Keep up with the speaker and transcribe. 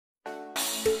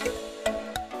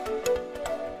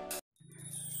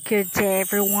Good day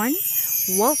everyone.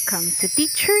 Welcome to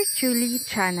Teacher Julie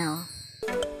channel.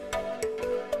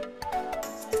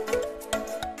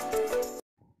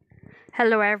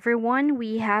 Hello everyone.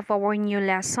 We have our new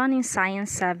lesson in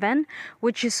Science 7,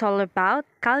 which is all about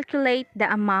calculate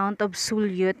the amount of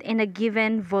solute in a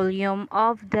given volume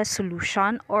of the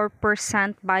solution, or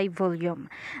percent by volume.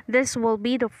 This will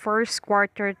be the first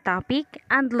quarter topic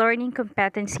and learning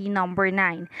competency number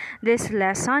 9. This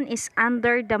lesson is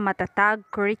under the Matatag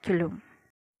curriculum.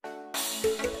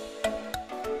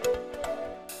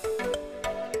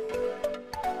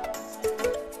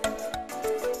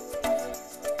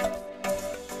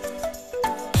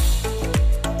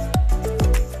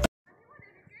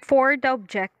 For the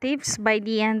objectives, by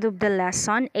the end of the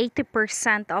lesson,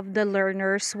 80% of the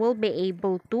learners will be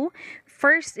able to.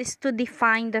 First is to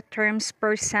define the terms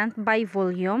percent by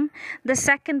volume. The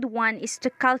second one is to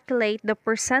calculate the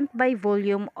percent by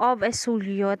volume of a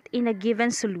solute in a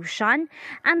given solution.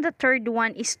 And the third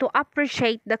one is to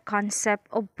appreciate the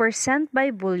concept of percent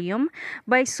by volume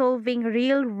by solving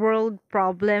real-world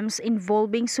problems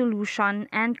involving solution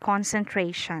and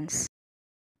concentrations.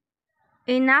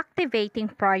 In activating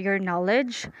prior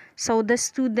knowledge, so the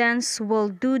students will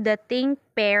do the think,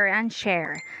 pair, and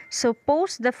share. So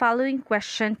pose the following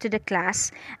question to the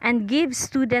class and give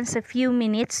students a few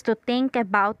minutes to think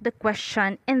about the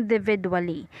question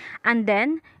individually. And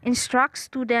then instruct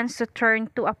students to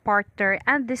turn to a partner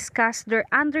and discuss their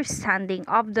understanding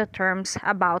of the terms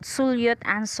about solute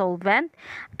and solvent.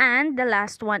 And the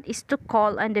last one is to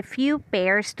call on the few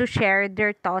pairs to share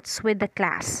their thoughts with the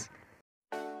class.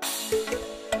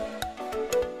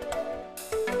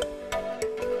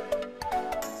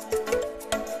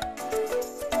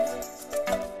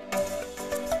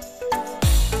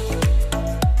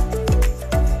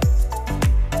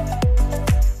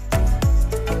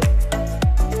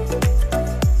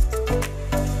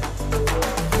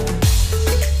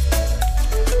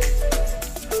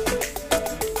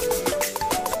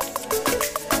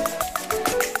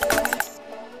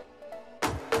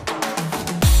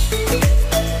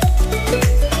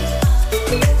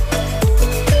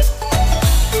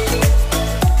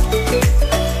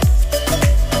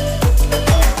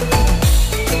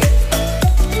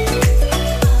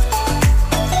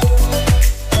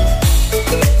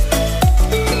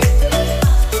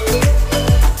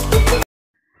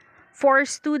 For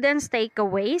students'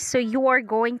 takeaways, so you are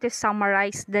going to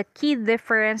summarize the key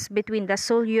difference between the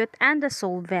solute and the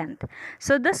solvent.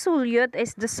 So the solute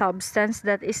is the substance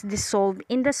that is dissolved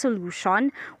in the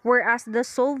solution, whereas the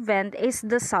solvent is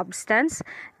the substance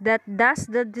that does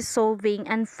the dissolving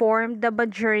and form the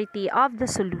majority of the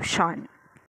solution.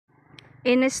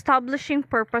 In establishing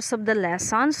purpose of the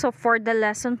lesson, so for the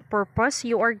lesson purpose,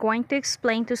 you are going to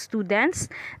explain to students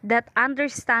that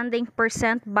understanding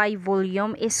percent by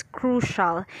volume is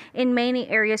crucial in many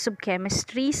areas of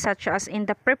chemistry, such as in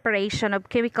the preparation of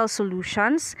chemical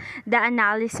solutions, the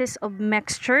analysis of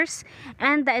mixtures,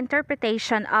 and the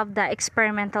interpretation of the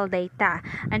experimental data.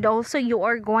 And also, you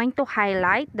are going to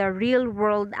highlight the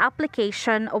real-world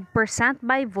application of percent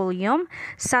by volume,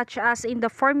 such as in the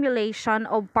formulation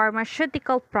of pharmaceutical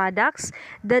products,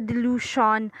 the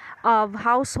dilution of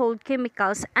household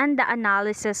chemicals, and the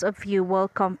analysis of fuel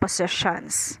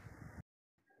compositions.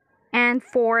 And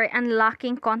for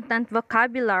unlocking content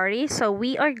vocabulary, so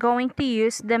we are going to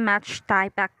use the match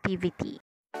type activity.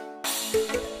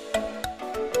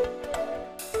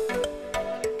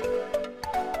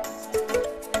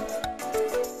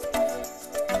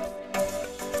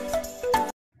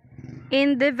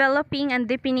 In developing and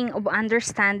deepening of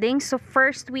understanding, so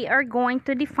first we are going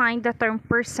to define the term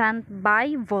percent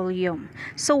by volume.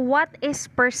 So what is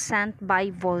percent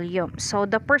by volume? So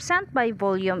the percent by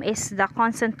volume is the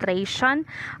concentration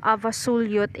of a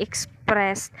solute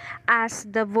expressed as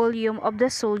the volume of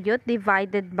the solute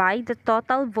divided by the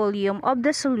total volume of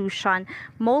the solution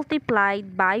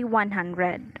multiplied by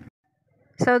 100.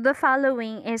 So the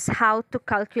following is how to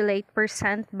calculate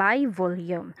percent by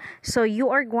volume. So you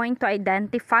are going to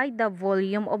identify the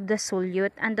volume of the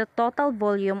solute and the total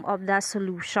volume of the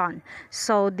solution.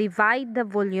 So divide the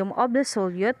volume of the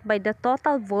solute by the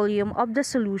total volume of the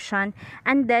solution,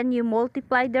 and then you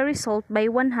multiply the result by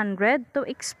 100 to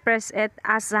express it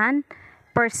as an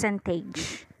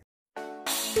percentage.